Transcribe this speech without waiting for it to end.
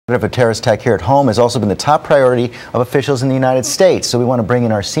Of a terrorist attack here at home has also been the top priority of officials in the United States. So we want to bring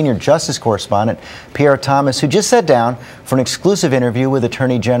in our senior justice correspondent, Pierre Thomas, who just sat down for an exclusive interview with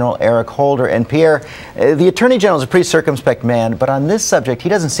Attorney General Eric Holder. And Pierre, the Attorney General is a pretty circumspect man, but on this subject, he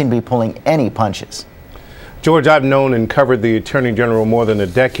doesn't seem to be pulling any punches. George, I've known and covered the Attorney General more than a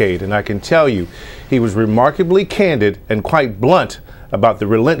decade, and I can tell you he was remarkably candid and quite blunt about the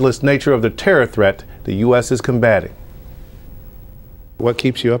relentless nature of the terror threat the U.S. is combating. What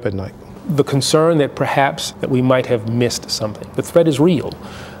keeps you up at night? The concern that perhaps that we might have missed something. The threat is real.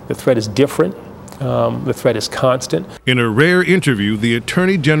 The threat is different. The threat is constant. In a rare interview, the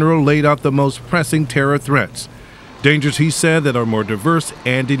Attorney General laid out the most pressing terror threats. Dangers, he said, that are more diverse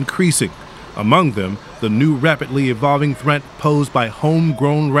and increasing. Among them, the new rapidly evolving threat posed by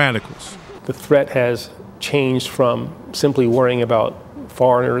homegrown radicals. The threat has changed from simply worrying about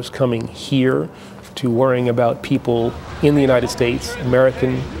foreigners coming here to worrying about people in the United States,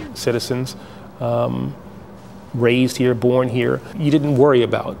 American citizens, raised here, born here. You didn't worry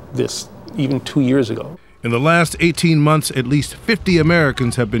about this even 2 years ago. In the last 18 months, at least 50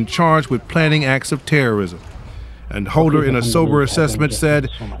 Americans have been charged with planning acts of terrorism. And Holder, in a sober assessment, said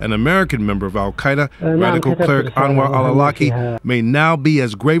an American member of al-Qaeda, radical cleric Anwar al-Awlaki, may now be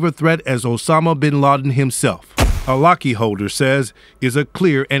as grave a threat as Osama bin Laden himself. Awlaki, Holder says, is a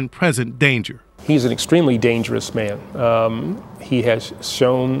clear and present danger. He's an extremely dangerous man. He has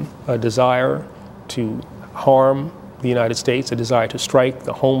shown a desire to harm the United States, a desire to strike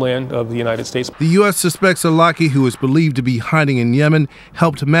the homeland of the United States. The U.S. suspects Awlaki, who is believed to be hiding in Yemen,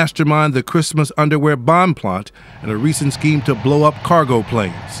 helped mastermind the Christmas underwear bomb plot and a recent scheme to blow up cargo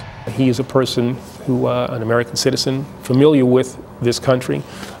planes. He is a person who, an American citizen, familiar with this country,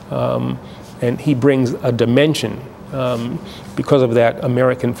 and he brings a dimension because of that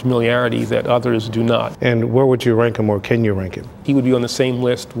American familiarity that others do not. And where would you rank him, or can you rank him? He would be on the same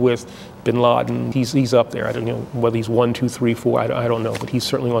list with bin Laden. He's up there. I don't know whether he's 1, 2, 3, 4. I don't know, but he's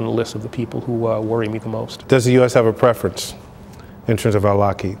certainly on the list of the people who worry me the most. Does the U.S. have a preference in terms of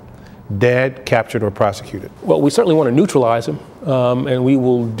al-Awlaki? Dead, captured, or prosecuted? Well, we certainly want to neutralize him, and we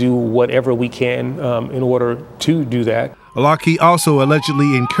will do whatever we can in order to do that. Awlaki also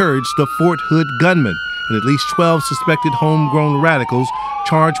allegedly encouraged the Fort Hood gunman and at least 12 suspected homegrown radicals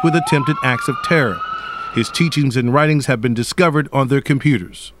charged with attempted acts of terror. His teachings and writings have been discovered on their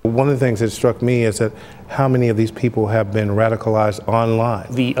computers. One of the things that struck me is that how many of these people have been radicalized online.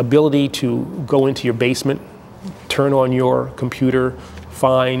 The ability to go into your basement, turn on your computer,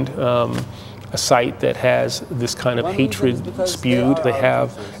 find a site that has this kind of hatred spewed. They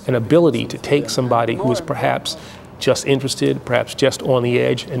have an ability to take somebody who is perhaps just interested, perhaps just on the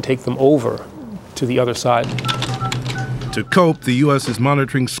edge, and take them over to the other side. To cope, the U.S. is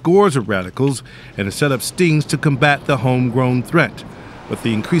monitoring scores of radicals and has set up stings to combat the homegrown threat. But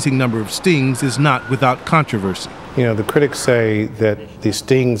the increasing number of stings is not without controversy. You know, the critics say that the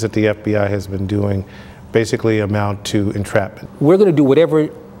stings that the FBI has been doing basically amount to entrapment. We're going to do whatever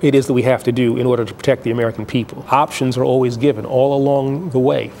it is that we have to do in order to protect the American people. Options are always given all along the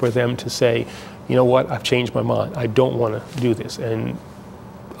way for them to say, you know what, I've changed my mind. I don't want to do this. And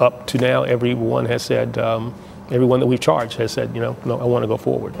up to now, everyone has said, everyone that we've charged has said, you know, no, I want to go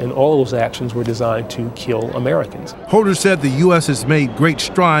forward. And all of those actions were designed to kill Americans. Holder said the U.S. has made great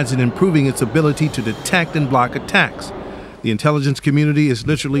strides in improving its ability to detect and block attacks. The intelligence community is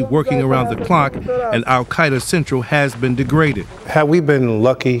literally working around the clock, and al-Qaeda Central has been degraded. Have we been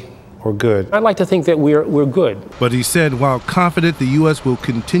lucky or good? I'd like to think that we're good. But he said while confident the U.S. will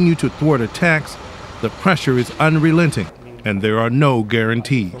continue to thwart attacks, the pressure is unrelenting, and there are no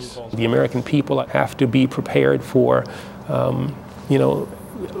guarantees. The American people have to be prepared for, you know,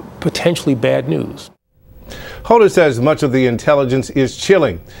 potentially bad news. Holder says much of the intelligence is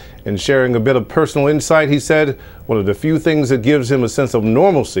chilling. In sharing a bit of personal insight, he said one of the few things that gives him a sense of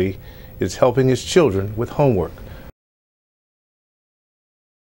normalcy is helping his children with homework.